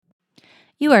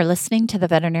You are listening to the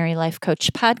Veterinary Life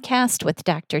Coach podcast with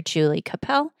Dr. Julie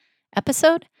Cappel,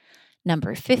 episode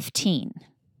number 15.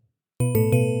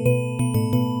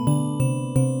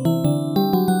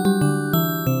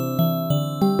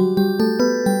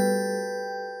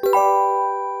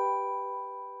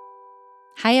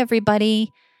 Hi,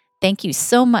 everybody. Thank you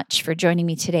so much for joining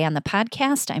me today on the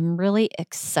podcast. I'm really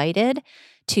excited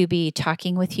to be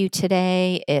talking with you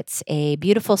today. It's a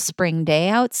beautiful spring day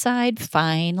outside,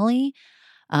 finally.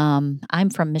 I'm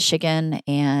from Michigan,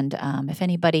 and if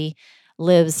anybody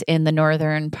lives in the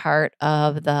northern part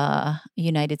of the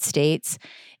United States,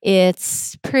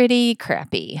 it's pretty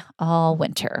crappy all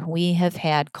winter. We have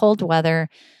had cold weather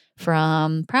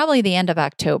from probably the end of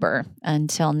October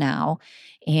until now,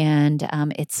 and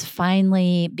it's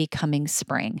finally becoming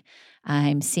spring.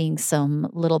 I'm seeing some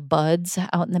little buds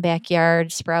out in the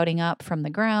backyard sprouting up from the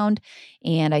ground,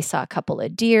 and I saw a couple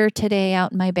of deer today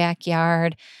out in my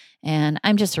backyard. And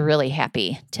I'm just really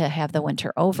happy to have the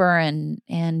winter over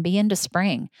and be into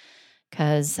spring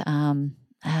because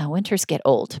winters get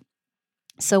old.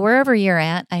 So wherever you're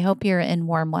at, I hope you're in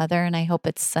warm weather and I hope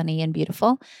it's sunny and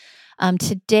beautiful.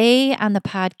 Today on the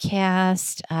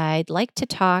podcast, I'd like to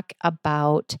talk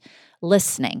about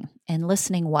listening and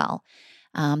listening well.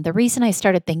 The reason I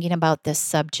started thinking about this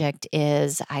subject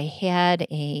is I had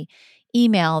a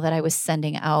email that I was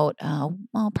sending out,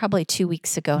 probably 2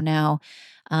 weeks ago now,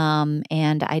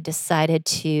 and I decided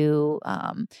to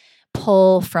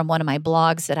pull from one of my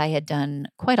blogs that I had done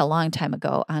quite a long time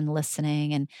ago on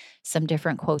listening and some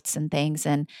different quotes and things.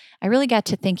 And I really got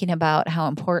to thinking about how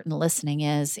important listening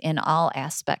is in all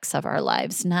aspects of our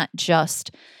lives, not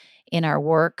just in our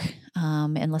work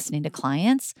and listening to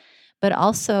clients, but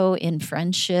also in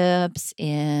friendships,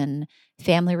 in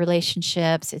family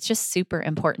relationships. It's just super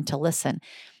important to listen.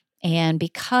 And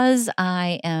because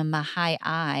I am a high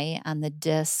I on the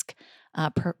DISC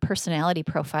personality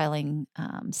profiling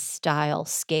style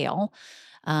scale,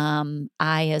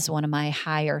 I is one of my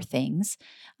higher things.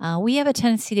 We have a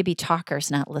tendency to be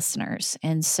talkers, not listeners.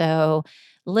 And so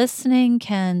listening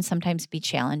can sometimes be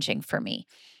challenging for me.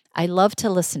 I love to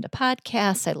listen to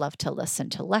podcasts. I love to listen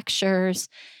to lectures.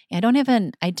 I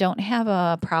don't have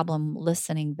a problem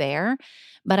listening there,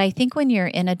 but I think when you're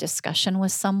in a discussion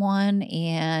with someone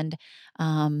and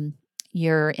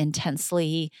you're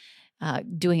intensely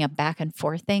doing a back and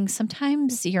forth thing,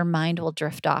 sometimes your mind will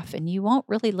drift off and you won't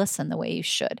really listen the way you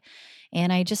should.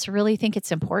 And I just really think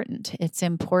it's important. It's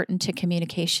important to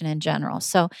communication in general.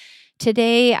 So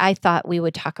today I thought we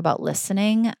would talk about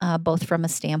listening, both from a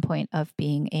standpoint of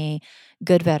being a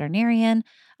good veterinarian,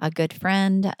 a good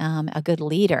friend, a good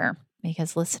leader,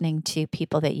 because listening to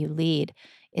people that you lead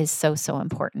is so, so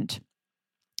important.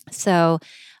 So,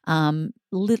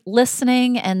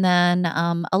 listening and then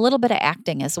a little bit of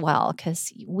acting as well,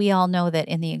 because we all know that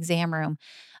in the exam room,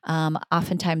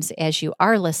 oftentimes as you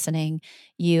are listening,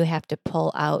 you have to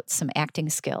pull out some acting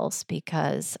skills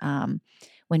because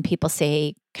when people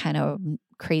say kind of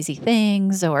crazy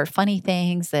things or funny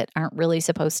things that aren't really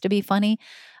supposed to be funny,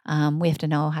 we have to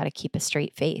know how to keep a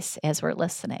straight face as we're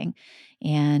listening.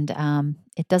 And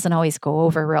it doesn't always go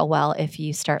over real well if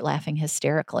you start laughing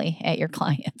hysterically at your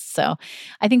clients. So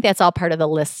I think that's all part of the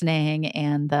listening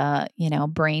and the,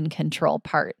 brain control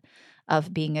part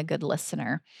of being a good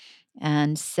listener.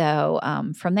 And so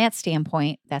from that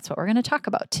standpoint, that's what we're going to talk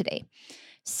about today.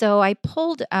 So I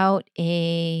pulled out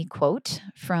a quote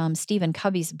from Stephen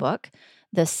Covey's book,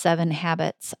 The 7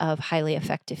 Habits of Highly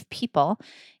Effective People.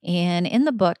 And in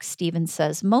the book, Stephen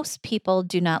says, most people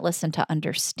do not listen to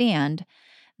understand.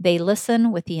 They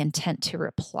listen with the intent to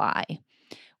reply,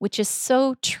 which is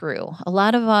so true. A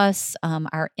lot of us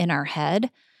are in our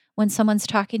head when someone's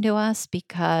talking to us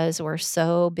because we're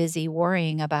so busy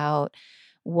worrying about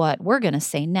what we're going to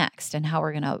say next and how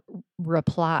we're going to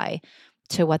reply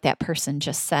to what that person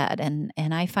just said. And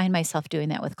I find myself doing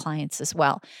that with clients as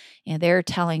well. They're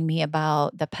telling me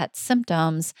about the pet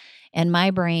symptoms and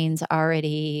my brain's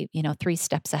already, 3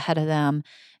 steps ahead of them,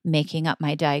 making up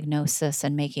my diagnosis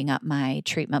and making up my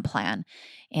treatment plan.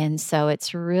 And so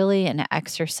it's really an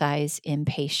exercise in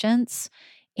patience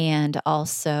and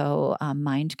also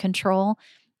mind control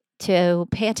to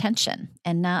pay attention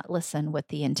and not listen with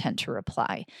the intent to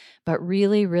reply, but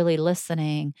really, really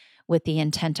listening with the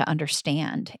intent to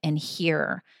understand and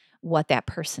hear what that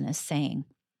person is saying.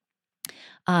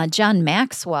 John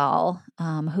Maxwell,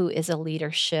 who is a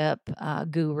leadership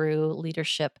guru,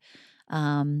 leadership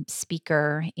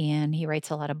speaker, and he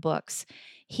writes a lot of books,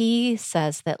 he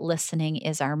says that listening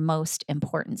is our most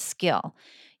important skill.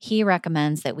 He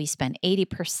recommends that we spend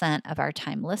 80% of our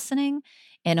time listening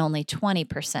and only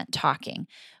 20% talking,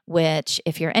 which,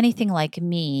 if you're anything like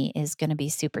me, is going to be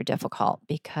super difficult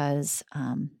because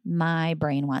my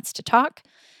brain wants to talk,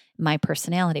 my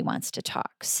personality wants to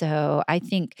talk. So I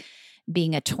think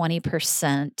being a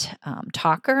 20%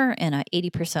 talker and a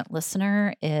 80%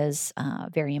 listener is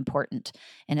very important.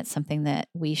 And it's something that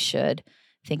we should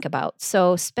think about.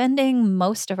 So, spending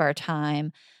most of our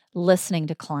time listening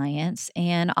to clients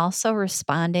and also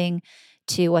responding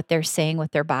to what they're saying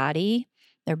with their body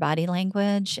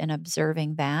language, and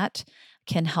observing that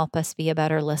can help us be a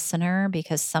better listener,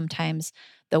 because sometimes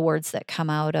the words that come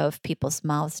out of people's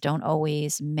mouths don't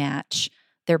always match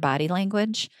their body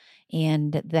language.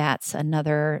 And that's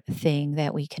another thing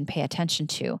that we can pay attention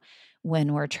to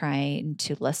when we're trying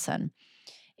to listen.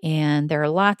 And there are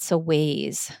lots of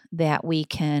ways that we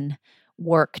can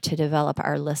work to develop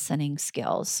our listening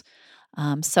skills.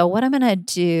 So, what I'm going to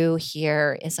do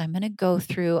here is I'm going to go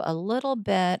through a little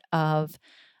bit of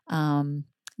um,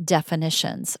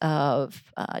 definitions of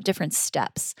different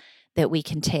steps that we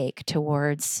can take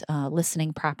towards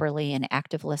listening properly and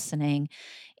active listening.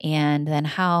 And then,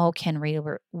 how can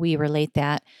we relate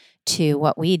that to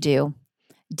what we do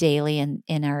daily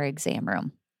in our exam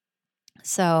room?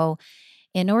 So,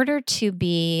 in order to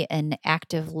be an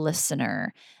active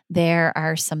listener, there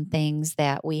are some things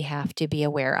that we have to be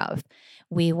aware of.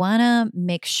 We want to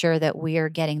make sure that we are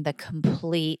getting the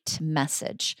complete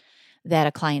message that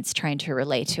a client's trying to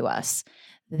relay to us.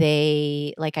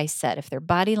 They, like I said, if their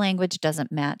body language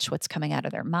doesn't match what's coming out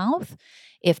of their mouth,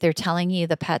 if they're telling you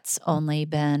the pet's only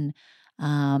been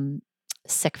um,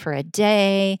 sick for a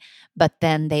day, but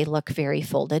then they look very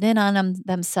folded in on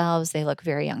themselves. They look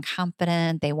very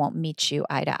unconfident. They won't meet you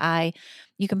eye to eye.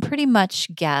 You can pretty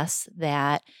much guess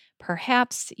that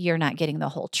perhaps you're not getting the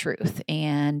whole truth.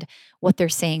 And what they're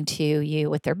saying to you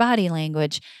with their body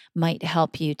language might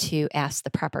help you to ask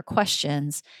the proper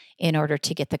questions in order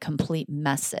to get the complete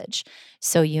message.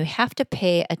 So you have to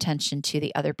pay attention to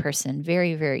the other person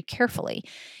very, very carefully.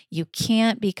 You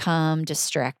can't become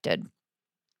distracted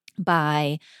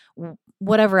by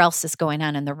whatever else is going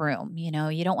on in the room. You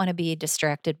don't want to be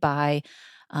distracted by,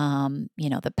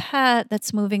 the pet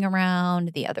that's moving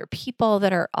around, the other people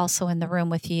that are also in the room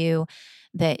with you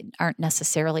that aren't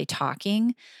necessarily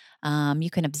talking. You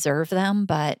can observe them,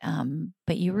 but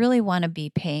you really want to be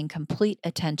paying complete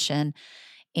attention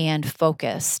and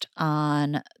focused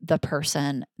on the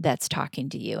person that's talking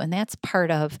to you. And that's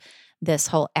part of this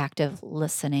whole active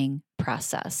listening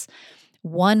process.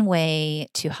 One way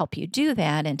to help you do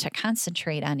that and to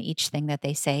concentrate on each thing that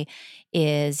they say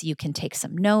is you can take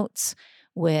some notes,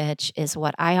 which is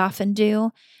what I often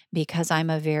do because I'm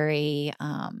a very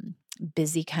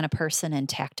busy kind of person and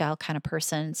tactile kind of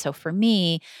person. So for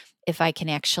me, if I can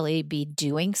actually be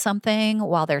doing something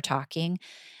while they're talking,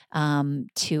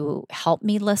 to help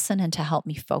me listen and to help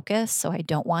me focus so I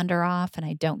don't wander off and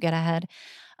I don't get ahead,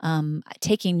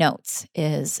 taking notes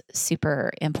is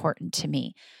super important to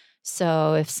me.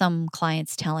 So if some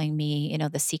client's telling me,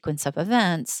 the sequence of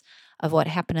events of what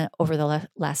happened over the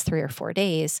last 3 or 4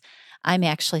 days, I'm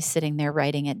actually sitting there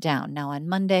writing it down. Now on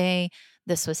Monday,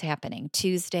 this was happening.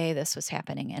 Tuesday, this was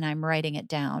happening. And I'm writing it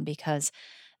down because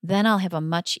then I'll have a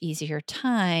much easier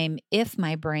time if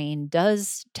my brain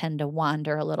does tend to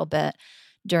wander a little bit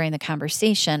during the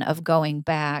conversation of going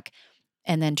back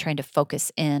and then trying to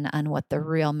focus in on what the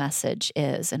real message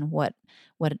is and what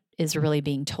is really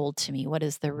being told to me. What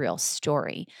is the real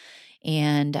story?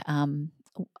 And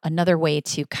another way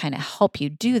to kind of help you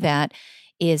do that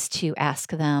is to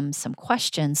ask them some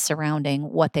questions surrounding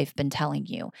what they've been telling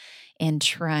you and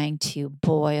trying to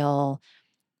boil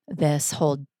this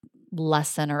whole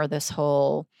lesson or this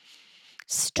whole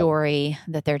story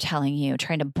that they're telling you,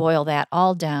 trying to boil that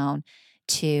all down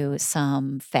to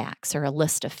some facts or a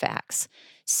list of facts.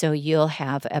 So you'll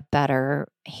have a better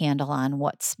handle on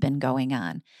what's been going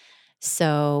on.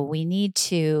 So we need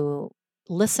to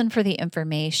listen for the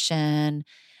information,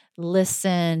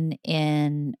 listen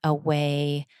in a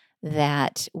way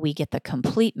that we get the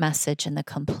complete message and the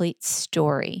complete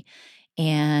story.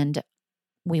 And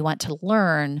we want to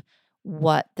learn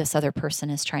what this other person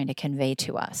is trying to convey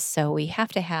to us. So we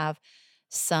have to have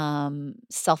some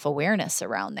self awareness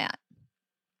around that.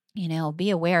 Be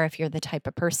aware if you're the type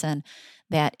of person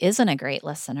that isn't a great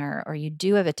listener, or you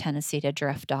do have a tendency to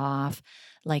drift off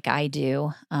like I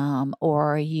do,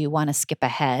 or you want to skip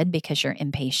ahead because you're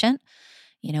impatient.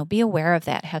 Be aware of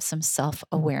that. Have some self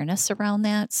awareness around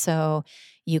that so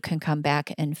you can come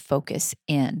back and focus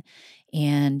in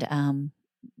and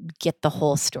get the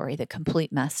whole story, the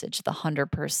complete message, the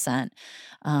 100%.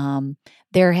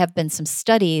 There have been some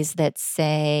studies that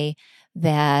say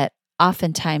that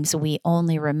oftentimes we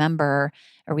only remember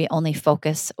or we only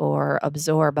focus or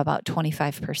absorb about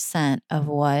 25% of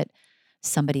what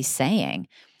somebody's saying.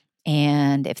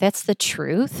 And if that's the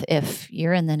truth, if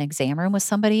you're in an exam room with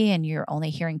somebody and you're only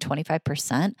hearing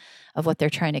 25% of what they're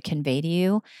trying to convey to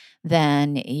you,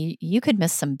 then you could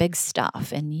miss some big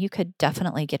stuff and you could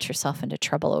definitely get yourself into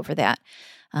trouble over that.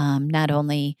 Not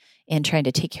only in trying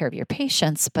to take care of your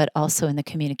patients, but also in the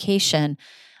communication.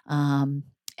 Um,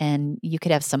 and you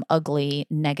could have some ugly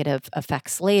negative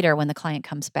effects later when the client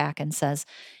comes back and says,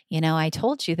 I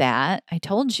told you that. I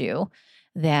told you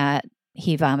that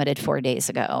he vomited 4 days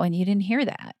ago and you didn't hear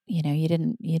that. You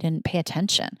didn't pay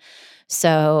attention.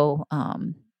 So,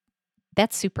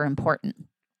 that's super important.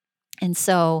 And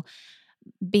so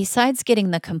besides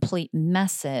getting the complete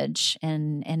message,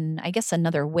 and I guess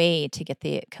another way to get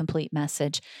the complete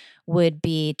message would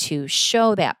be to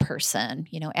show that person,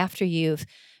 after you've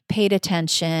paid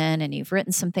attention and you've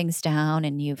written some things down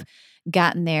and you've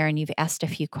gotten there and you've asked a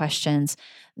few questions,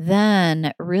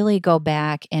 then really go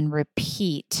back and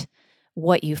repeat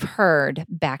what you've heard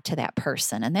back to that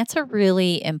person. And that's a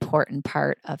really important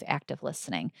part of active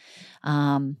listening.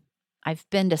 Um, I've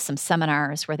been to some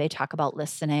seminars where they talk about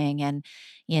listening, and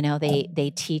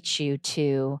they teach you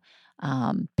to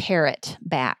parrot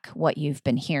back what you've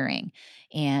been hearing,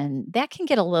 and that can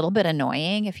get a little bit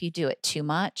annoying if you do it too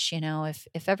much.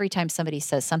 If every time somebody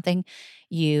says something,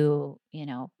 you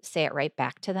say it right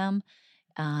back to them,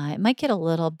 it might get a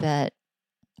little bit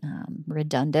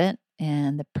redundant,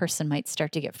 and the person might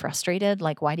start to get frustrated.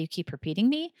 Like, why do you keep repeating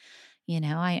me?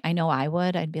 I know I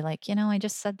would. I'd be like, I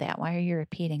just said that. Why are you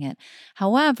repeating it?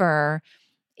 However,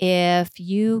 if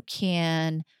you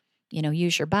can,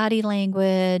 use your body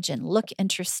language and look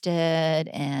interested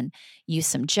and use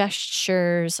some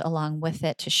gestures along with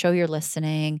it to show you're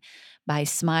listening by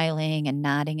smiling and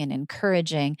nodding and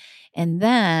encouraging, and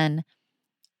then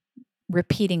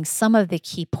repeating some of the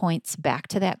key points back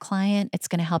to that client, it's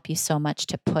going to help you so much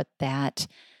to put that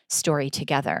story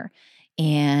together.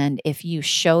 And if you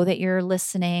show that you're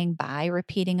listening by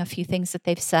repeating a few things that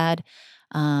they've said,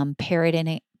 parroting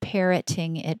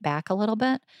it back a little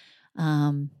bit,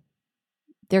 um,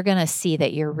 they're going to see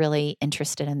that you're really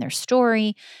interested in their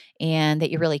story and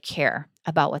that you really care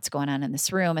about what's going on in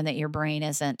this room, and that your brain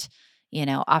isn't,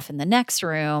 off in the next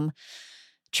room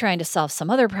trying to solve some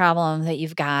other problem that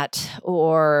you've got,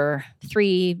 or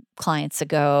 3 clients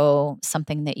ago,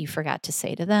 something that you forgot to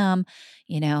say to them.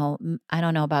 I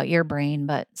don't know about your brain,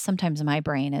 but sometimes my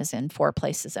brain is in 4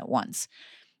 places at once.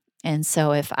 And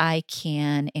so if I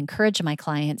can encourage my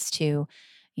clients to,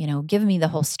 give me the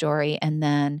whole story, and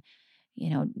then,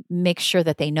 make sure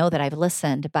that they know that I've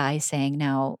listened by saying,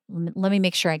 now, let me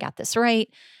make sure I got this right.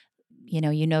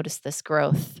 You noticed this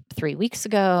growth 3 weeks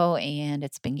ago and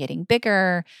it's been getting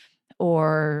bigger,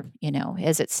 or,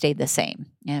 has it stayed the same?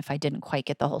 And if I didn't quite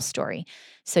get the whole story.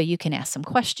 So you can ask some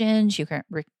questions, you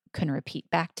can repeat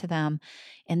back to them,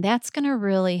 and that's going to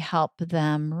really help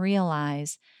them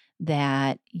realize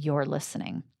that you're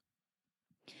listening.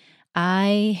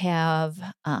 I have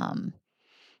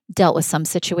dealt with some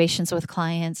situations with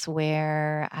clients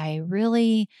where I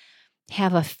really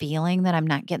have a feeling that I'm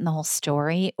not getting the whole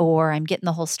story, or I'm getting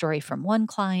the whole story from one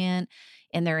client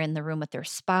and they're in the room with their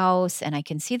spouse, and I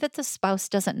can see that the spouse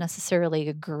doesn't necessarily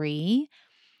agree.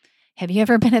 Have you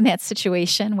ever been in that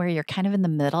situation where you're kind of in the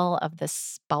middle of the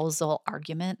spousal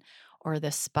argument or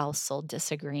the spousal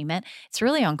disagreement? It's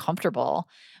really uncomfortable.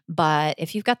 But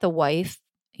if you've got the wife,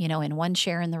 in one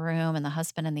chair in the room and the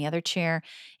husband in the other chair,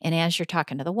 and as you're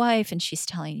talking to the wife and she's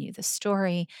telling you the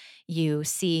story, you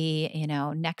see,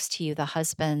 next to you, the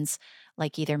husband's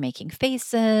like either making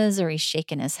faces or he's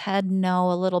shaking his head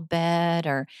no a little bit,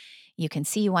 or you can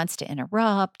see he wants to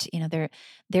interrupt.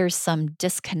 There's some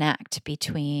disconnect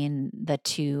between the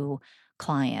two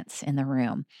clients in the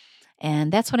room.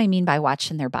 And that's what I mean by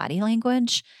watching their body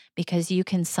language, because you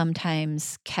can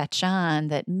sometimes catch on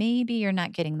that maybe you're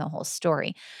not getting the whole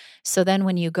story. So then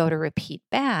when you go to repeat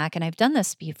back, and I've done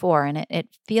this before, and it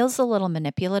feels a little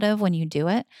manipulative when you do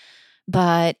it.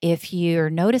 But if you're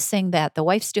noticing that the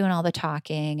wife's doing all the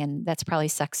talking, and that's probably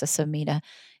sexist of me to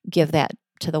give that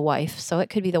to the wife. So it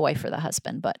could be the wife or the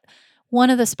husband, but one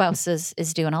of the spouses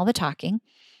is doing all the talking,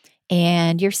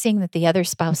 and you're seeing that the other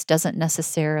spouse doesn't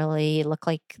necessarily look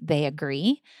like they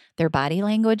agree. Their body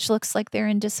language looks like they're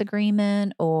in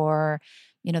disagreement, or,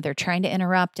 they're trying to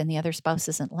interrupt and the other spouse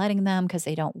isn't letting them because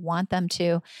they don't want them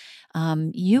to.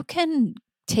 You can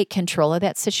take control of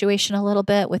that situation a little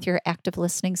bit with your active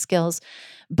listening skills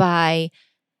by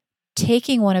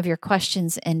taking one of your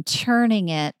questions and turning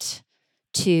it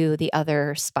to the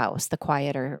other spouse, the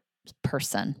quieter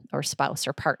person or spouse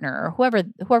or partner or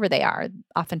whoever they are.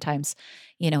 Oftentimes,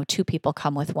 two people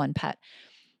come with one pet.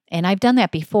 And I've done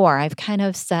that before. I've kind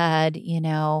of said,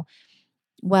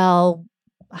 well,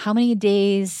 how many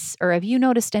days, or have you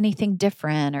noticed anything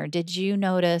different, or did you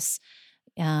notice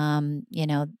um, you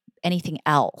know, anything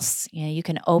else? You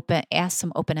can ask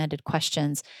some open-ended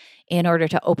questions in order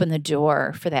to open the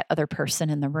door for that other person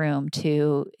in the room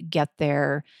to get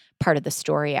their part of the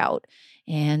story out.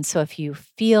 And so if you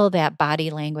feel that body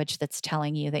language that's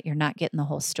telling you that you're not getting the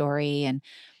whole story, and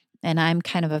I'm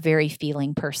kind of a very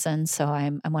feeling person, so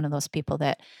I'm one of those people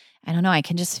that, I don't know, I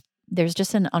can just there's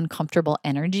just an uncomfortable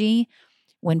energy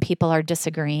when people are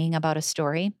disagreeing about a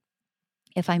story.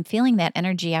 If I'm feeling that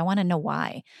energy, I want to know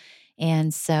why.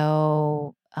 And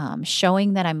so,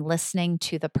 showing that I'm listening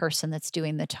to the person that's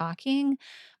doing the talking,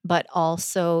 but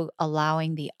also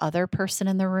allowing the other person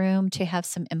in the room to have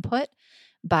some input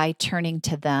by turning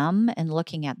to them and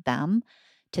looking at them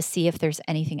to see if there's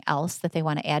anything else that they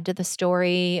want to add to the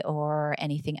story or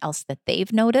anything else that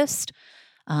they've noticed.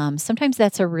 Sometimes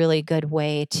that's a really good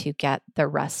way to get the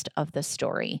rest of the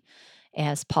story,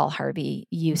 as Paul Harvey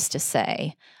used to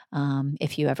say,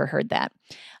 if you ever heard that.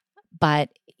 But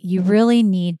you really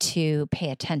need to pay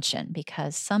attention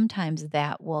because sometimes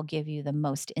that will give you the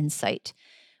most insight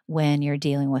when you're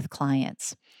dealing with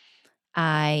clients.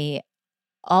 I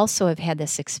also have had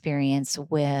this experience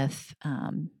with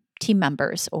team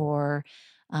members or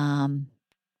um,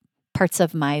 parts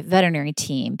of my veterinary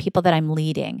team, people that I'm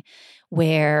leading,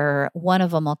 where one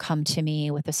of them will come to me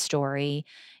with a story.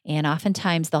 And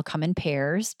oftentimes they'll come in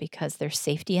pairs because there's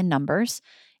safety in numbers.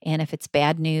 And if it's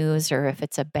bad news or if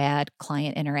it's a bad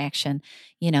client interaction,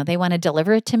 they want to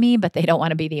deliver it to me, but they don't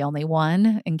want to be the only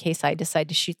one in case I decide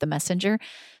to shoot the messenger.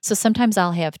 So sometimes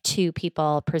I'll have two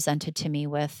people presented to me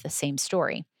with the same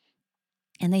story,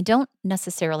 and they don't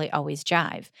necessarily always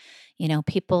jive.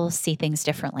 People see things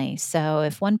differently. So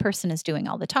if one person is doing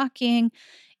all the talking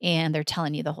and they're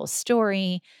telling you the whole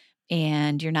story,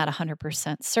 and you're not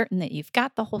 100% certain that you've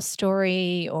got the whole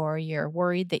story, or you're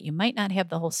worried that you might not have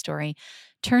the whole story,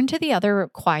 turn to the other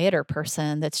quieter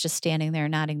person that's just standing there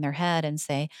nodding their head and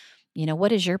say,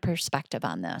 what is your perspective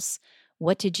on this?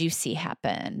 What did you see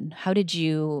happen? How did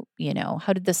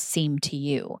this seem to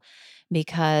you?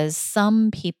 Because some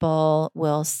people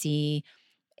will see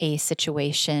a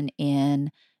situation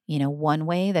in one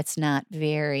way that's not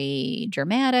very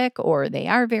dramatic, or they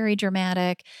are very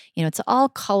dramatic. It's all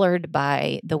colored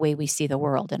by the way we see the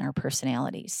world and our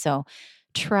personalities. So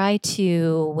try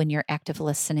to, when you're active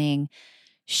listening,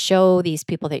 show these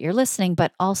people that you're listening,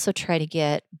 but also try to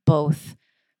get both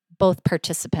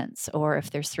participants, or if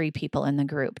there's three people in the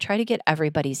group, try to get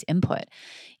everybody's input.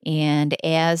 And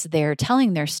as they're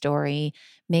telling their story,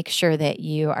 make sure that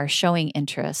you are showing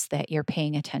interest, that you're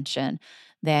paying attention,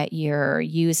 that you're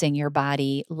using your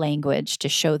body language to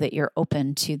show that you're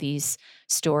open to these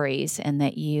stories and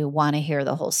that you want to hear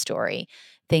the whole story.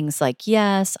 Things like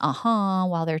yes,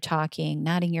 while they're talking,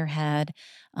 nodding your head.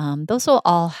 Those will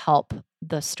all help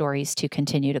the stories to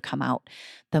continue to come out.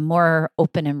 The more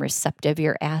open and receptive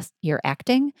you're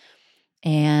acting,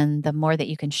 and the more that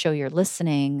you can show you're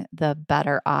listening, the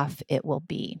better off it will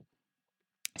be.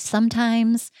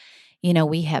 Sometimes,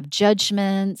 we have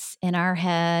judgments in our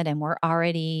head and we're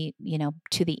already,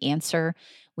 to the answer.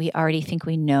 We already think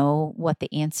we know what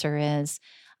the answer is.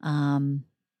 Um,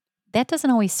 that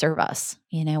doesn't always serve us.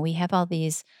 We have all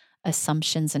these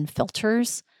assumptions and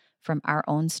filters from our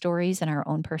own stories and our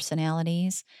own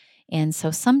personalities. And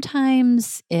so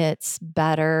sometimes it's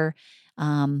better,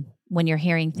 when you're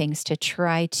hearing things, to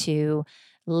try to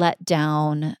let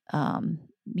down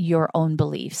your own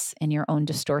beliefs and your own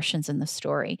distortions in the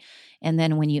story. And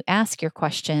then when you ask your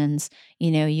questions,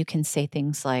 you can say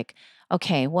things like,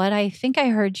 okay, what I think I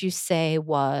heard you say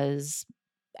was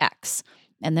X,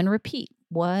 and then repeat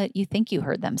what you think you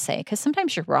heard them say, because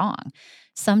sometimes you're wrong.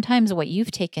 Sometimes what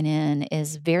you've taken in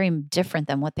is very different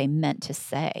than what they meant to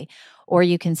say. Or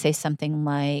you can say something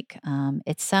like,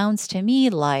 it sounds to me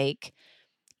like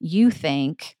you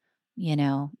think,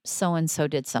 so and so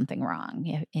did something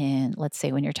wrong. And let's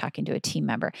say when you're talking to a team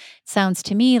member, it sounds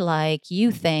to me like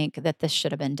you think that this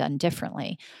should have been done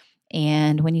differently.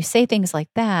 And when you say things like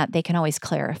that, they can always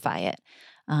clarify it.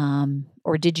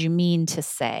 Or did you mean to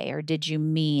say, or did you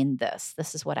mean this?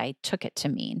 This is what I took it to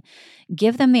mean.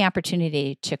 Give them the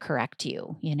opportunity to correct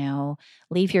you,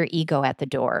 leave your ego at the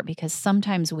door, because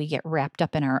sometimes we get wrapped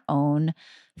up in our own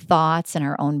thoughts and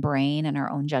our own brain and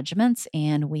our own judgments,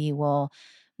 and we will,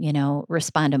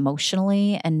 respond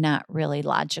emotionally and not really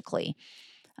logically.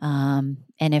 And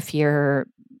if you're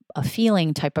a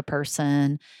feeling type of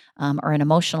person, or an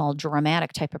emotional,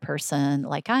 dramatic type of person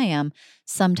like I am,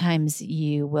 sometimes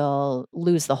you will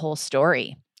lose the whole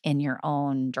story in your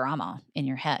own drama in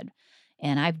your head.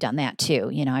 And I've done that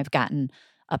too. I've gotten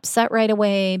upset right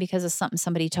away because of something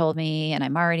somebody told me, and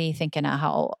I'm already thinking of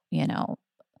how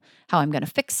I'm going to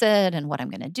fix it and what I'm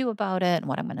going to do about it and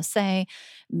what I'm going to say,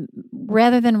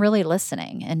 rather than really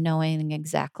listening and knowing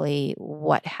exactly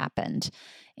what happened.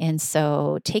 And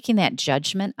so taking that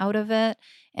judgment out of it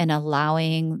and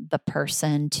allowing the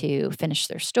person to finish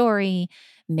their story,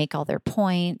 make all their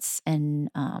points, and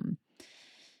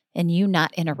you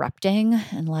not interrupting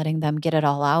and letting them get it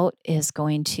all out is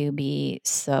going to be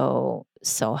so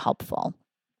helpful.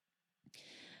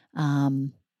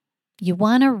 Um, you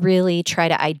want to really try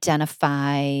to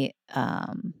identify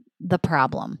the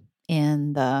problem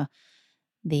in the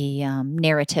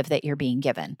narrative that you're being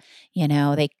given.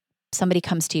 They somebody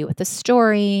comes to you with a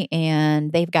story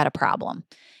and they've got a problem,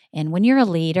 and when you're a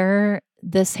leader,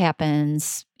 this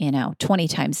happens 20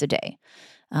 times a day.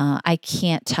 I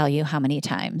can't tell you how many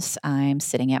times I'm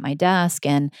sitting at my desk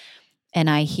and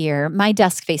I hear my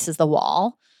desk faces the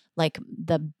wall. Like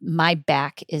my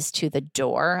back is to the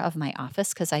door of my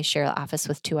office because I share the office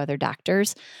with two other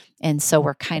doctors. And so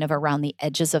we're kind of around the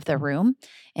edges of the room.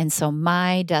 And so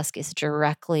my desk is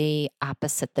directly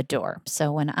opposite the door.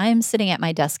 So when I'm sitting at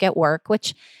my desk at work,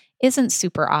 which isn't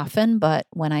super often, but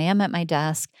when I am at my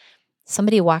desk,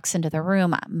 somebody walks into the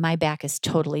room, my back is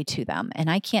totally to them. And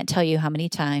I can't tell you how many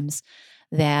times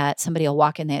that somebody will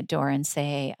walk in that door and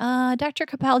say, Dr.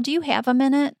 Cappel, do you have a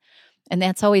minute? And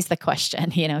that's always the question,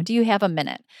 do you have a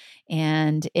minute?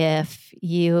 And if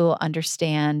you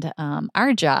understand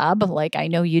our job, like I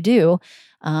know you do,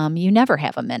 you never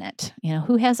have a minute.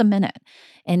 Who has a minute?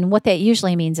 And what that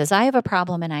usually means is I have a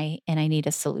problem and I need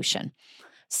a solution.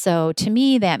 So to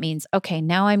me, that means, okay,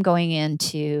 now I'm going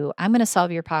to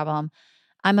solve your problem.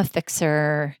 I'm a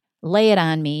fixer. Lay it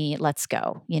on me. Let's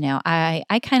go.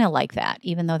 I kind of like that.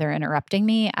 Even though they're interrupting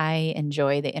me, I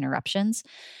enjoy the interruptions.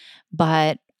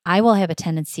 But I will have a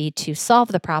tendency to solve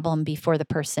the problem before the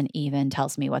person even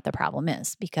tells me what the problem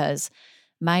is, because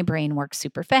my brain works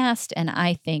super fast and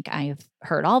I think I've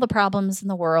heard all the problems in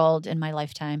the world in my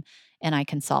lifetime and I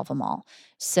can solve them all.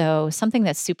 So, something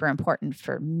that's super important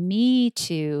for me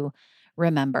to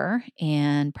remember,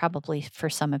 and probably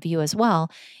for some of you as well,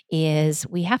 is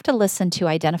we have to listen to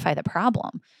identify the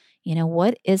problem.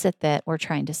 What is it that we're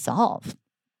trying to solve?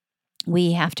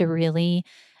 We have to really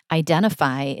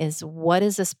identify, is what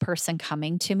is this person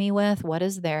coming to me with? What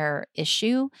is their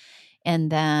issue?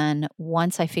 And then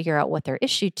once I figure out what their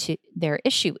issue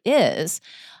is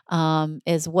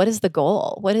what is the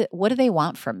goal? What do they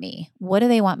want from me? What do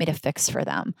they want me to fix for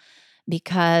them?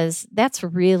 Because that's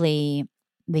really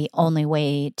the only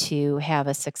way to have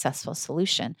a successful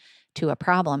solution to a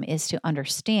problem, is to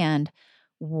understand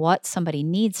what somebody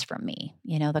needs from me.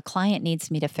 The client needs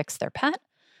me to fix their pet.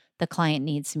 The client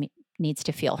needs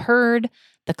to feel heard.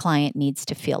 The client needs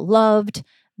to feel loved.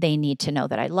 They need to know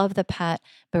that I love the pet,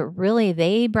 but really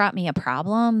they brought me a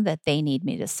problem that they need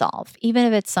me to solve. Even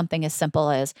if it's something as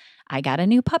simple as, I got a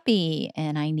new puppy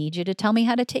and I need you to tell me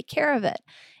how to take care of it.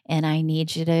 And I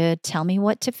need you to tell me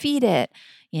what to feed it.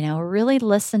 Really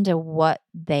listen to what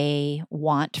they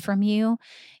want from you.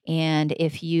 And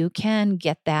if you can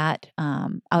get that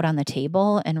out on the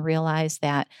table and realize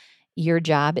that your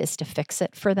job is to fix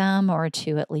it for them, or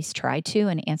to at least try to,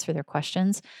 and answer their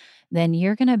questions, then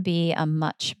you're going to be a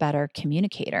much better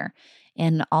communicator.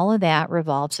 And all of that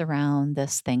revolves around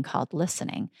this thing called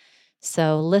listening.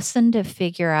 So listen to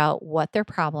figure out what their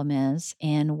problem is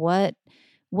and what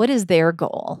is their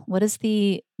goal? What is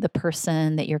the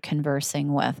person that you're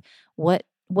conversing with? What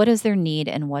is their need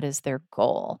and what is their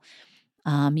goal?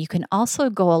 You can also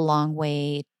go a long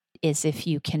way is if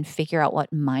you can figure out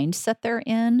what mindset they're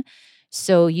in,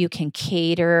 so you can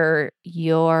cater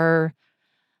your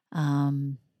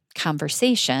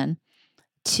conversation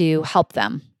to help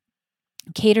them.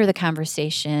 Cater the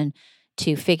conversation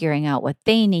to figuring out what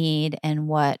they need and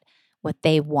what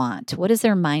they want. What is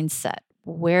their mindset?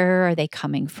 Where are they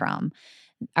coming from?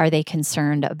 Are they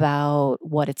concerned about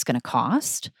what it's going to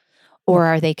cost? Or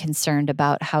are they concerned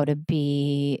about how to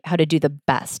do the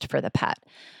best for the pet?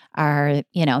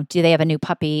 Do they have a new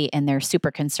puppy and they're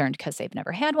super concerned because they've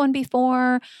never had one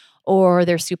before? Or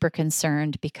they're super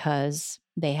concerned because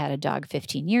they had a dog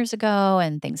 15 years ago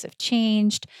and things have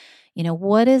changed?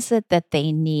 What is it that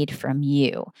they need from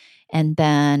you? And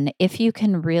then if you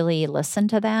can really listen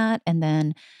to that and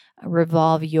then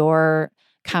revolve your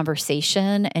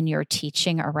conversation and your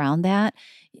teaching around that,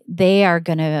 they are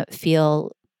going to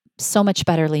feel so much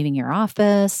better leaving your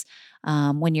office.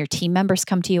 When your team members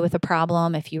come to you with a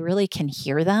problem, if you really can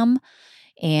hear them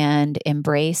and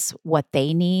embrace what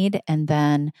they need and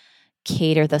then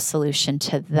cater the solution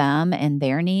to them and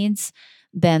their needs,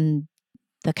 then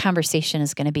the conversation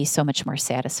is going to be so much more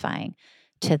satisfying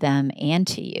to them and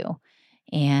to you.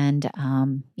 And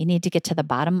you need to get to the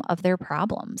bottom of their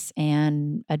problems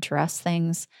and address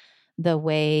things the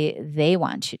way they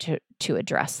want you to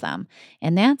address them.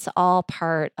 And that's all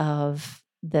part of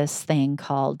this thing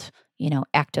called,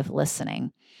 active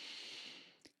listening.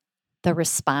 The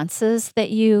responses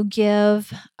that you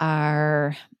give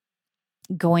are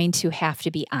going to have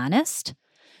to be honest.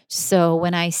 So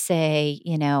when I say,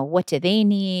 what do they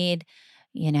need?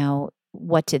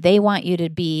 What do they want you to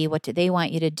be? What do they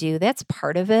want you to do? That's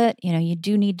part of it. You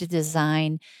do need to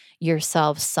design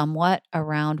yourself somewhat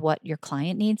around what your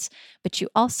client needs, but you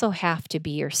also have to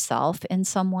be yourself in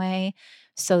some way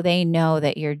so they know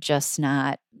that you're just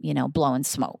not, blowing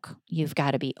smoke. You've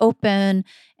got to be open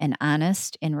and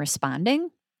honest in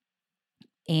responding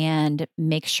and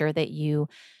make sure that you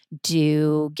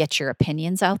do get your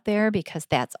opinions out there because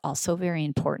that's also very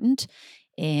important.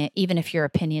 Even if your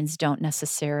opinions don't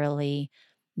necessarily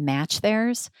match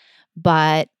theirs,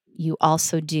 but you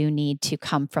also do need to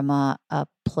come from a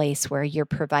place where you're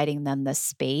providing them the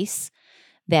space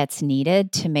that's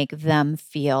needed to make them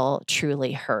feel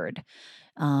truly heard.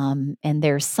 And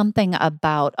there's something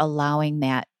about allowing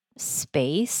that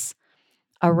space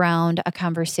around a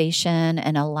conversation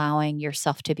and allowing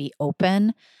yourself to be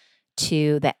open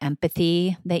to the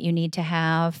empathy that you need to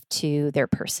have, to their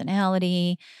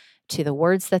personality, to the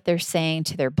words that they're saying,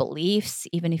 to their beliefs,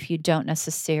 even if you don't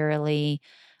necessarily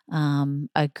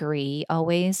agree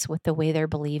always with the way they're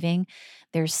believing.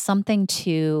 There's something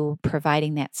to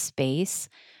providing that space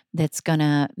that's going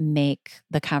to make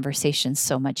the conversation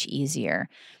so much easier.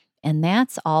 And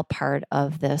that's all part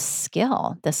of this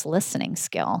skill, this listening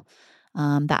skill,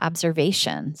 the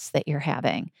observations that you're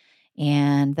having,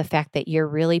 and the fact that you're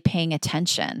really paying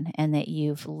attention and that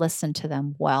you've listened to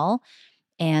them well,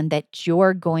 and that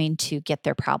you're going to get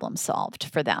their problem solved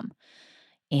for them.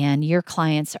 And your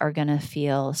clients are going to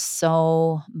feel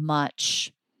so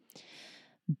much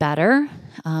better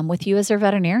with you as their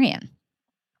veterinarian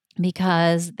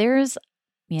because there's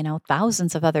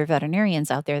thousands of other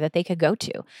veterinarians out there that they could go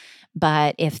to.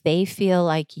 But if they feel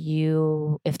like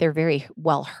if they're very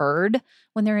well heard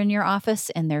when they're in your office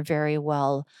and they're very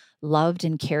well loved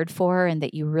and cared for, and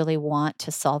that you really want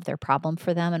to solve their problem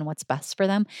for them and what's best for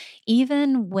them,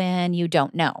 even when you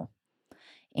don't know.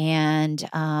 And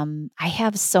I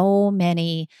have so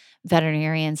many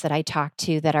veterinarians that I talk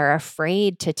to that are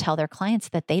afraid to tell their clients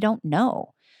that they don't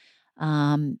know.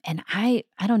 And I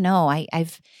don't know.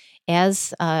 I've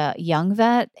as a young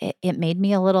vet, it made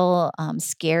me a little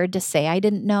scared to say I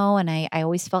didn't know, and I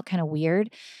always felt kind of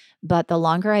weird. But the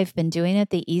longer I've been doing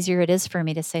it, the easier it is for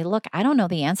me to say, look, I don't know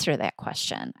the answer to that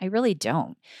question. I really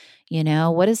don't.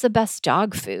 What is the best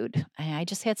dog food? I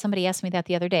just had somebody ask me that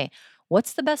the other day.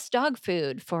 What's the best dog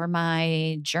food for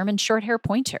my German short hair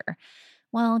pointer?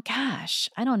 Well, gosh,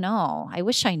 I don't know. I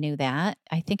wish I knew that.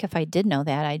 I think if I did know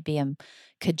that, I'd be a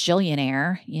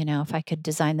cajillionaire, if I could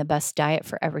design the best diet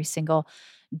for every single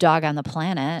dog on the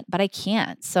planet, but I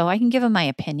can't. So I can give them my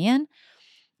opinion,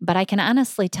 but I can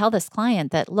honestly tell this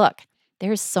client that, look,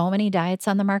 there's so many diets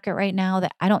on the market right now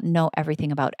that I don't know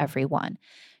everything about everyone.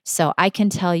 So I can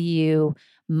tell you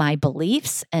my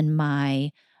beliefs and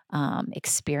my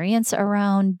experience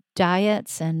around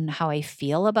diets and how I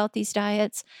feel about these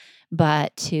diets.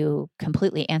 But to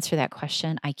completely answer that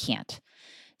question, I can't.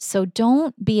 So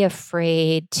don't be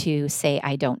afraid to say,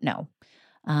 I don't know.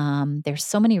 There's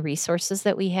so many resources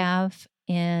that we have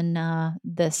in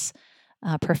this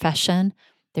profession.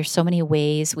 There's so many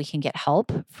ways we can get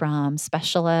help from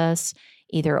specialists,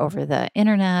 either over the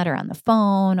internet or on the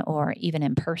phone or even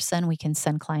in person. We can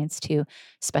send clients to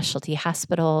specialty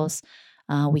hospitals.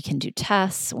 We can do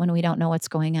tests when we don't know what's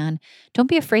going on. Don't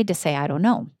be afraid to say, I don't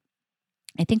know.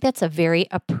 I think that's a very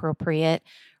appropriate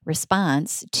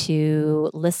response to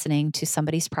listening to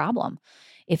somebody's problem.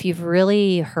 If you've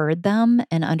really heard them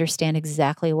and understand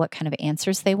exactly what kind of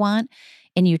answers they want,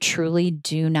 and you truly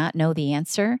do not know the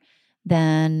answer,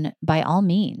 then by all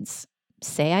means,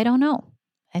 say, I don't know.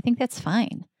 I think that's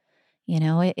fine.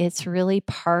 It's really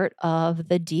part of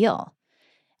the deal.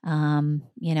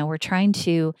 We're trying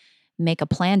to make a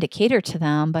plan to cater to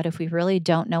them, but if we really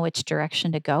don't know which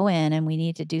direction to go in and we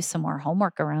need to do some more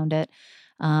homework around it,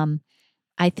 um,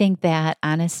 I think that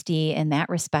honesty in that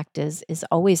respect is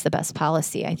always the best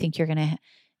policy. I think you're going to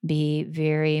be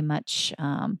very much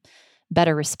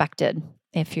better respected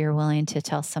if you're willing to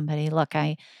tell somebody, look,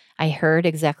 I I heard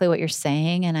exactly what you're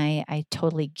saying, and I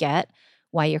totally get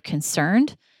why you're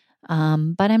concerned.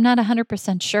 But I'm not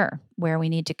 100% sure where we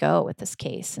need to go with this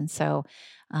case. And so,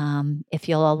 if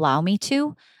you'll allow me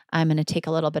to, I'm going to take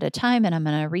a little bit of time and I'm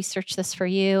going to research this for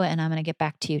you and I'm going to get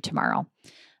back to you tomorrow.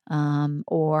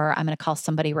 Or I'm going to call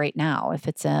somebody right now if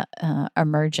it's a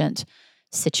emergent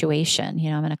situation.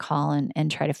 I'm going to call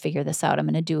and try to figure this out. I'm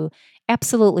going to do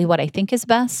absolutely what I think is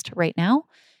best right now,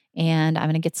 and I'm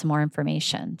going to get some more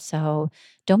information. So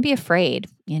don't be afraid,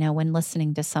 when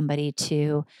listening to somebody,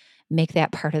 to make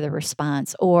that part of the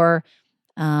response. Or,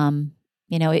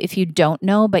 if you don't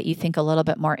know but you think a little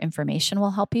bit more information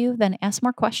will help you, then ask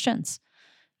more questions.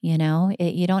 You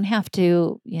don't have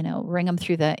to, ring them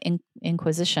through the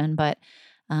inquisition, but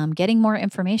getting more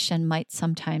information might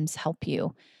sometimes help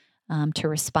you to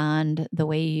respond the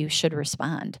way you should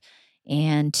respond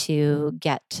and to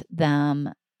get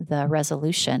them the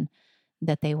resolution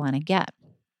that they want to get,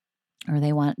 or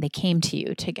they came to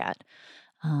you to get.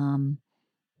 Um,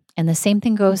 and the same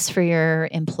thing goes for your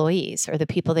employees or the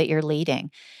people that you're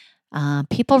leading.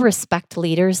 People respect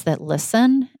leaders that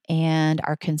listen and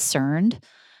are concerned.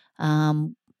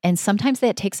 And sometimes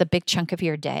that takes a big chunk of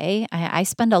your day. I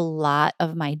spend a lot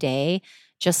of my day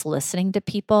just listening to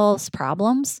people's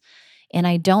problems. And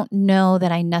I don't know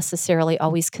that I necessarily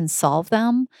always can solve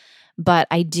them, but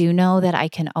I do know that I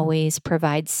can always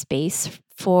provide space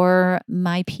for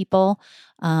my people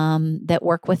that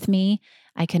work with me.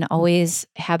 I can always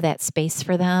have that space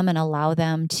for them and allow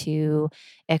them to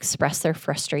express their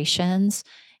frustrations.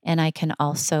 And I can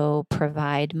also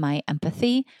provide my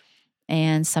empathy,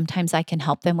 and sometimes I can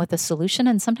help them with a solution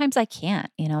and sometimes I can't.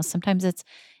 Sometimes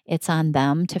it's on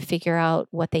them to figure out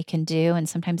what they can do, and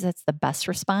sometimes that's the best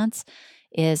response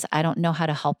is, I don't know how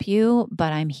to help you,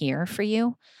 but I'm here for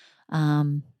you.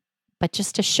 um, but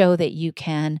just to show that you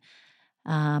can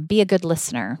be a good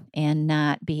listener and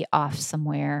not be off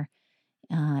somewhere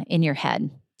in your head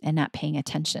and not paying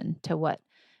attention to what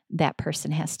that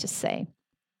person has to say.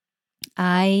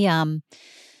 I um,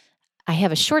 I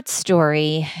have a short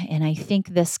story, and I think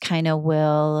this kind of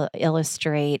will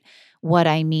illustrate what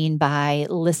I mean by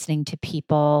listening to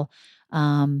people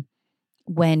um,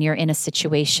 when you're in a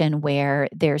situation where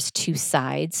there's two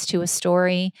sides to a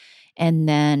story, and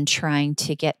then trying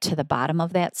to get to the bottom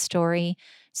of that story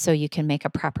so you can make a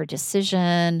proper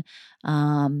decision.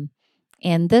 Um,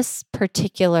 and this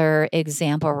particular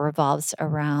example revolves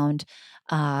around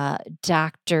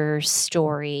doctor's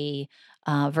story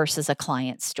versus a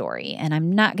client story. And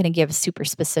I'm not going to give super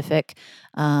specific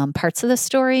parts of the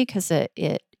story because it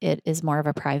is more of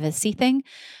a privacy thing.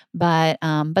 But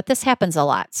this happens a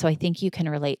lot, so I think you can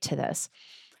relate to this.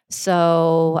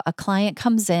 So a client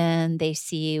comes in, they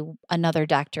see another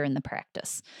doctor in the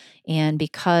practice. And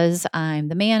because I'm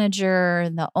the manager,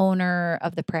 the owner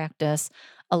of the practice,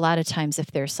 a lot of times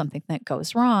if there's something that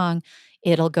goes wrong,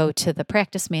 it'll go to the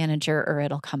practice manager or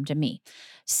it'll come to me.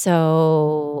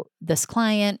 So this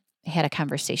client had a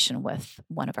conversation with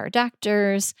one of our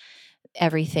doctors.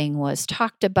 Everything was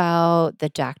talked about. The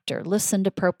doctor listened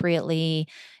appropriately,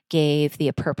 gave the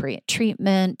appropriate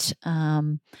treatment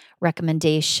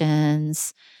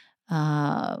recommendations,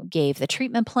 gave the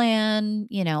treatment plan.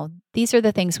 These are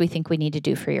the things we think we need to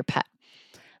do for your pet.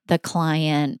 The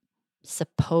client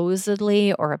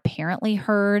supposedly or apparently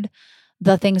heard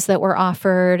the things that were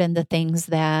offered and the things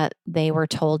that they were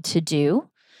told to do.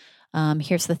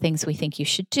 Here's the things we think you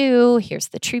should do. Here's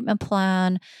the treatment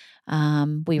plan.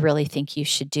 We really think you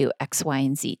should do X, Y,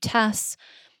 and Z tests.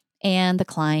 And the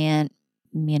client,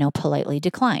 politely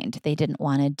declined. They didn't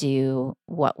want to do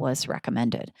what was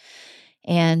recommended.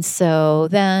 And so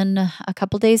then a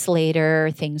couple days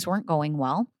later, things weren't going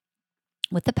well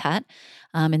with the pet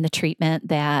in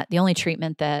the only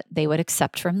treatment that they would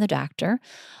accept from the doctor.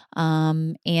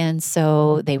 And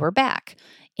so they were back.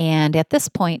 And at this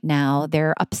point now,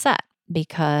 they're upset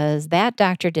because that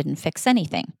doctor didn't fix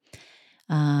anything.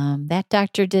 That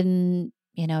doctor didn't,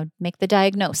 make the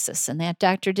diagnosis, and that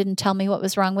doctor didn't tell me what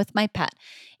was wrong with my pet.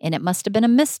 And it must have been a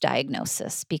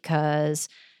misdiagnosis because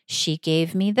she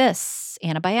gave me this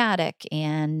antibiotic,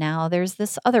 and now there's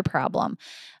this other problem.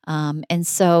 And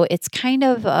so it's kind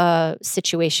of a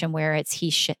situation where it's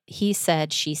he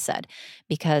said, she said,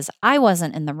 because I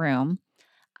wasn't in the room.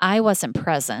 I wasn't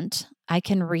present. I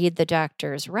can read the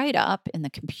doctor's write up in the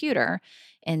computer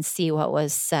and see what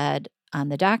was said on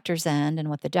the doctor's end and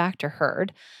what the doctor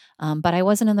heard. But I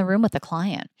wasn't in the room with the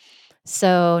client.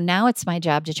 So now it's my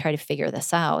job to try to figure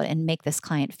this out and make this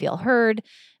client feel heard,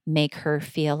 make her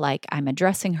feel like I'm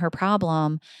addressing her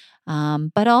problem,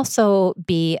 but also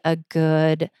be a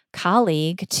good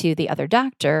colleague to the other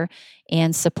doctor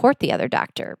and support the other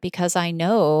doctor because I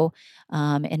know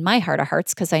in my heart of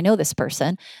hearts, because I know this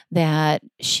person, that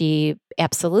she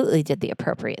absolutely did the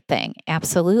appropriate thing,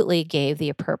 absolutely gave the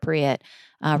appropriate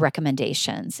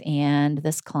recommendations. And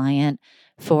this client,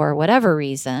 for whatever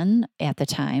reason at the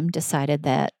time, decided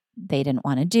that they didn't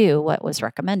want to do what was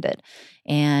recommended.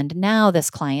 And now this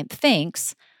client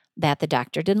thinks that the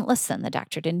doctor didn't listen, the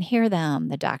doctor didn't hear them,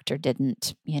 the doctor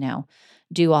didn't,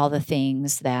 do all the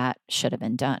things that should have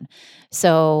been done.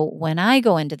 So when I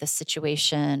go into the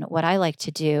situation, what I like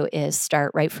to do is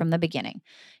start right from the beginning.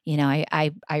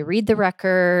 I read the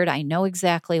record. I know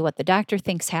exactly what the doctor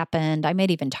thinks happened. I might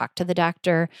even talk to the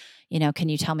doctor. Can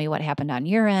you tell me what happened on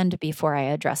your end before I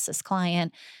address this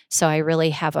client? So I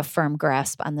really have a firm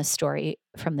grasp on the story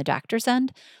from the doctor's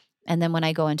end. And then when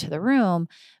I go into the room,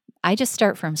 I just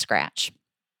start from scratch.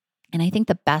 And I think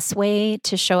the best way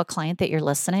to show a client that you're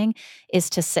listening is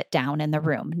to sit down in the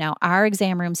room. Now, our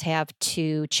exam rooms have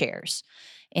 2 chairs.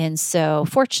 And so,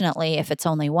 fortunately, if it's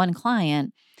only one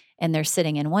client and they're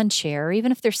sitting in one chair, or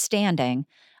even if they're standing,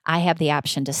 I have the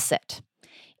option to sit.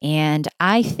 And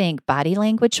I think body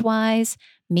language wise,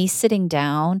 me sitting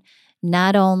down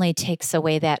not only takes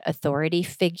away that authority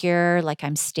figure, like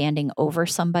I'm standing over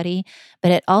somebody,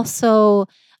 but it also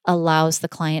allows the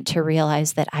client to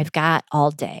realize that I've got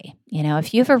all day.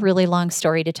 If you have a really long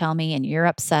story to tell me and you're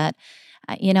upset,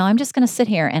 I'm just going to sit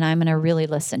here and I'm going to really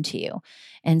listen to you.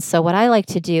 And so what I like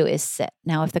to do is sit.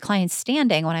 Now, if the client's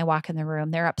standing when I walk in the room,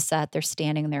 they're upset, they're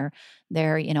standing, they're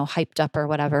hyped up or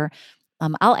whatever.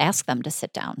 I'll ask them to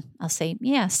sit down. I'll say,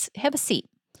 yes, have a seat.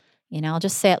 I'll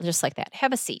just say it just like that,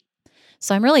 have a seat.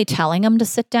 So I'm really telling them to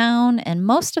sit down, and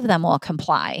most of them will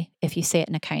comply if you say it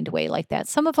in a kind way like that.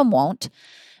 Some of them won't.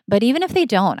 But even if they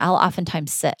don't, I'll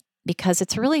oftentimes sit because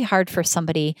it's really hard for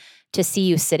somebody to see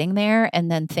you sitting there and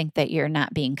then think that you're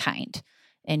not being kind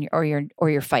and or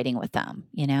you're fighting with them.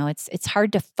 It's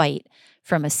hard to fight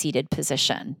from a seated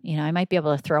position. I might be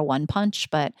able to throw one punch,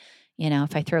 but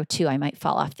if I throw two, I might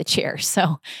fall off the chair.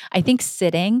 So I think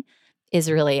sitting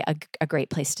is really a great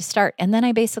place to start. And then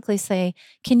I basically say,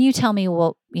 can you tell me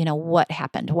what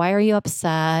happened? Why are you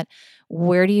upset?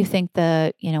 Where do you think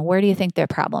the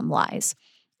problem lies?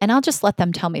 And I'll just let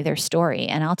them tell me their story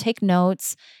and I'll take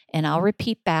notes and I'll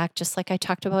repeat back, just like I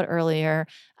talked about earlier.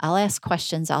 I'll ask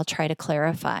questions, I'll try to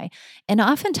clarify. And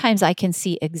oftentimes I can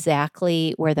see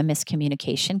exactly where the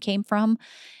miscommunication came from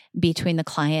between the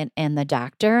client and the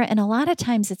doctor. And a lot of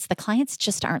times it's the clients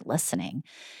just aren't listening.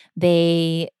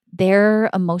 They're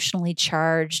emotionally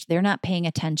charged, they're not paying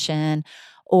attention,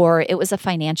 or it was a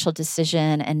financial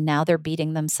decision and now they're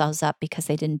beating themselves up because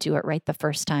they didn't do it right the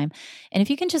first time. And if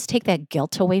you can just take that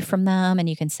guilt away from them and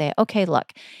you can say, okay,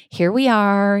 look, here we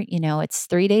are, it's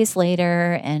 3 days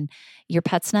later and your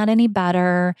pet's not any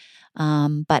better.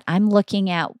 But I'm looking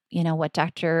at, what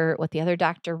the other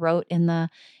doctor wrote in the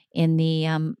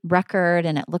record,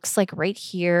 and it looks like right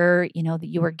here, that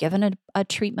you were given a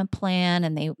treatment plan,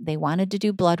 and they wanted to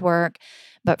do blood work,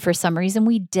 but for some reason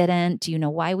we didn't. Do you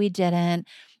know why we didn't?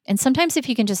 And sometimes if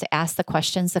you can just ask the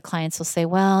questions, the clients will say,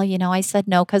 well, I said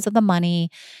no because of the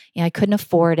money. I couldn't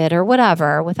afford it or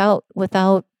whatever,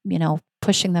 without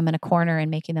pushing them in a corner and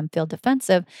making them feel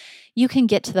defensive. You can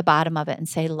get to the bottom of it and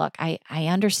say, look, I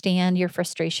understand your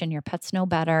frustration. Your pets know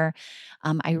better.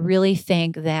 I really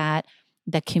think that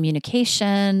the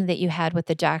communication that you had with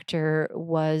the doctor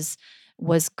was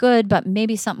good, but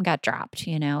maybe something got dropped.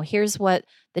 Here's what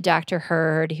the doctor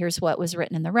heard. Here's what was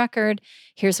written in the record.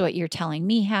 Here's what you're telling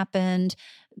me happened.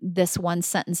 This one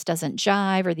sentence doesn't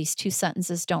jive, or these 2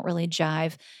 sentences don't really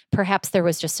jive. Perhaps there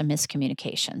was just a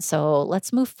miscommunication. So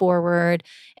let's move forward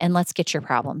and let's get your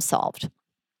problem solved.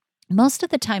 Most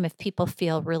of the time, if people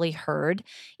feel really heard,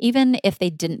 even if they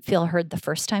didn't feel heard the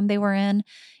first time they were in,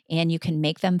 and you can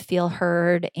make them feel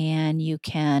heard and you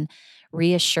can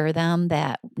reassure them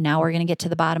that now we're going to get to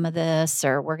the bottom of this,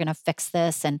 or we're going to fix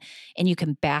this, and you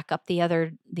can back up the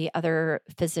other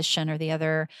physician or the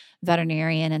other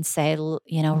veterinarian and say,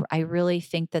 I really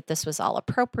think that this was all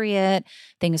appropriate.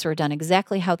 Things were done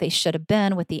exactly how they should have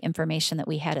been with the information that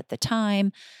we had at the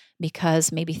time,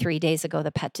 because maybe 3 days ago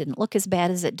the pet didn't look as bad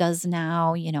as it does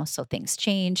now, so things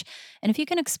change. And if you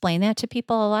can explain that to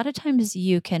people, a lot of times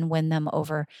you can win them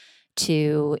over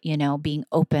to, being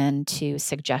open to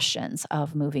suggestions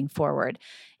of moving forward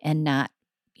and not,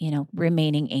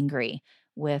 remaining angry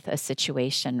with a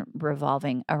situation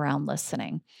revolving around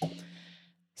listening.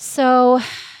 So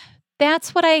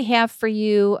that's what I have for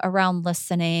you around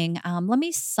listening. Let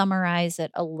me summarize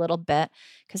it a little bit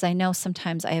because I know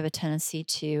sometimes I have a tendency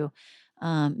to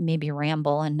maybe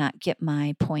ramble and not get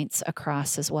my points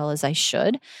across as well as I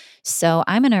should. So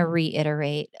I'm going to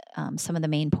reiterate some of the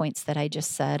main points that I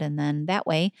just said. And then that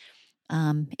way,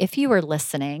 if you were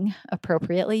listening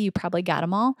appropriately, you probably got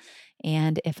them all.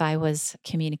 And if I was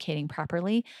communicating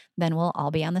properly, then we'll all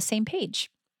be on the same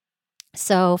page.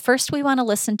 So, first, we want to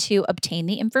listen to obtain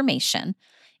the information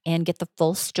and get the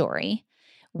full story.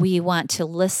 We want to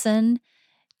listen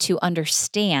to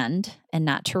understand and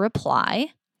not to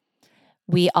reply.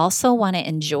 We also want to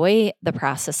enjoy the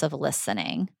process of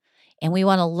listening, and we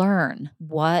want to learn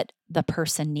what the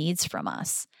person needs from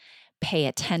us. Pay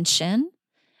attention,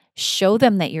 show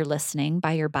them that you're listening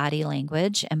by your body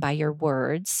language and by your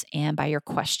words and by your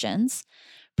questions.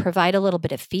 Provide a little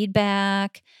bit of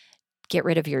feedback. Get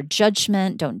rid of your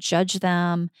judgment, don't judge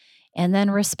them, and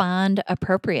then respond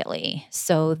appropriately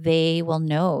so they will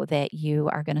know that you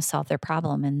are going to solve their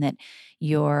problem and that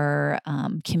your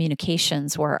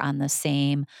communications were on the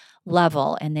same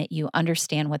level and that you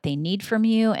understand what they need from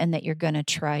you and that you're going to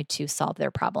try to solve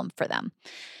their problem for them.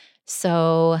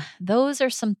 So, those are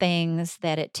some things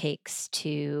that it takes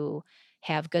to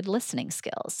have good listening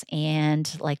skills.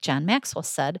 And like John Maxwell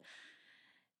said,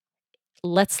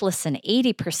 let's listen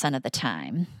 80% of the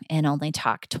time and only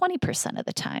talk 20% of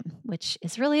the time, which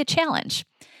is really a challenge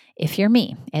if you're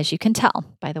me, as you can tell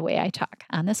by the way I talk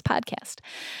on this podcast.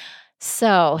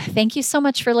 So, thank you so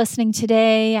much for listening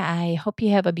today. I hope you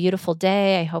have a beautiful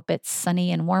day. I hope it's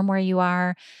sunny and warm where you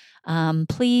are.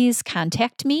 Please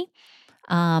contact me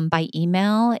by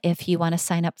email if you want to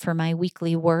sign up for my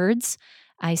weekly words.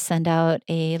 I send out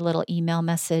a little email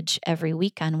message every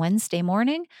week on Wednesday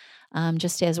morning,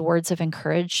 just as words of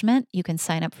encouragement. You can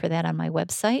sign up for that on my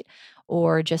website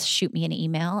or just shoot me an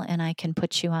email and I can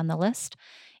put you on the list.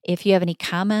 If you have any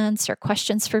comments or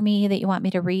questions for me that you want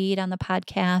me to read on the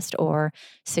podcast or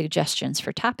suggestions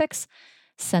for topics,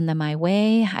 send them my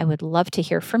way. I would love to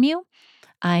hear from you.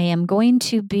 I am going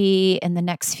to be in the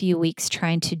next few weeks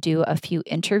trying to do a few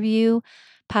interview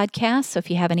podcasts. So if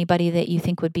you have anybody that you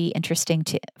think would be interesting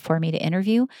for me to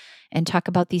interview and talk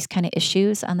about these kind of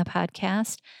issues on the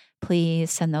podcast,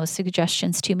 please send those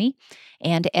suggestions to me.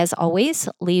 And as always,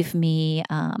 leave me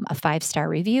a 5-star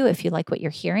review if you like what you're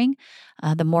hearing.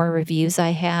 The more reviews I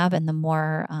have and the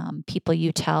more people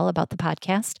you tell about the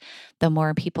podcast, the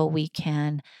more people we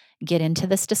can get into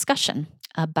this discussion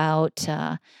about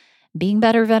being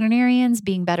better veterinarians,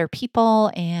 being better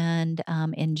people, and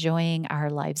enjoying our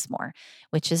lives more,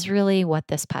 which is really what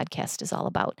this podcast is all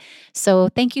about. So,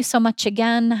 thank you so much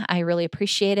again. I really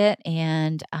appreciate it.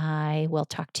 And I will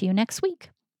talk to you next week.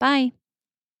 Bye.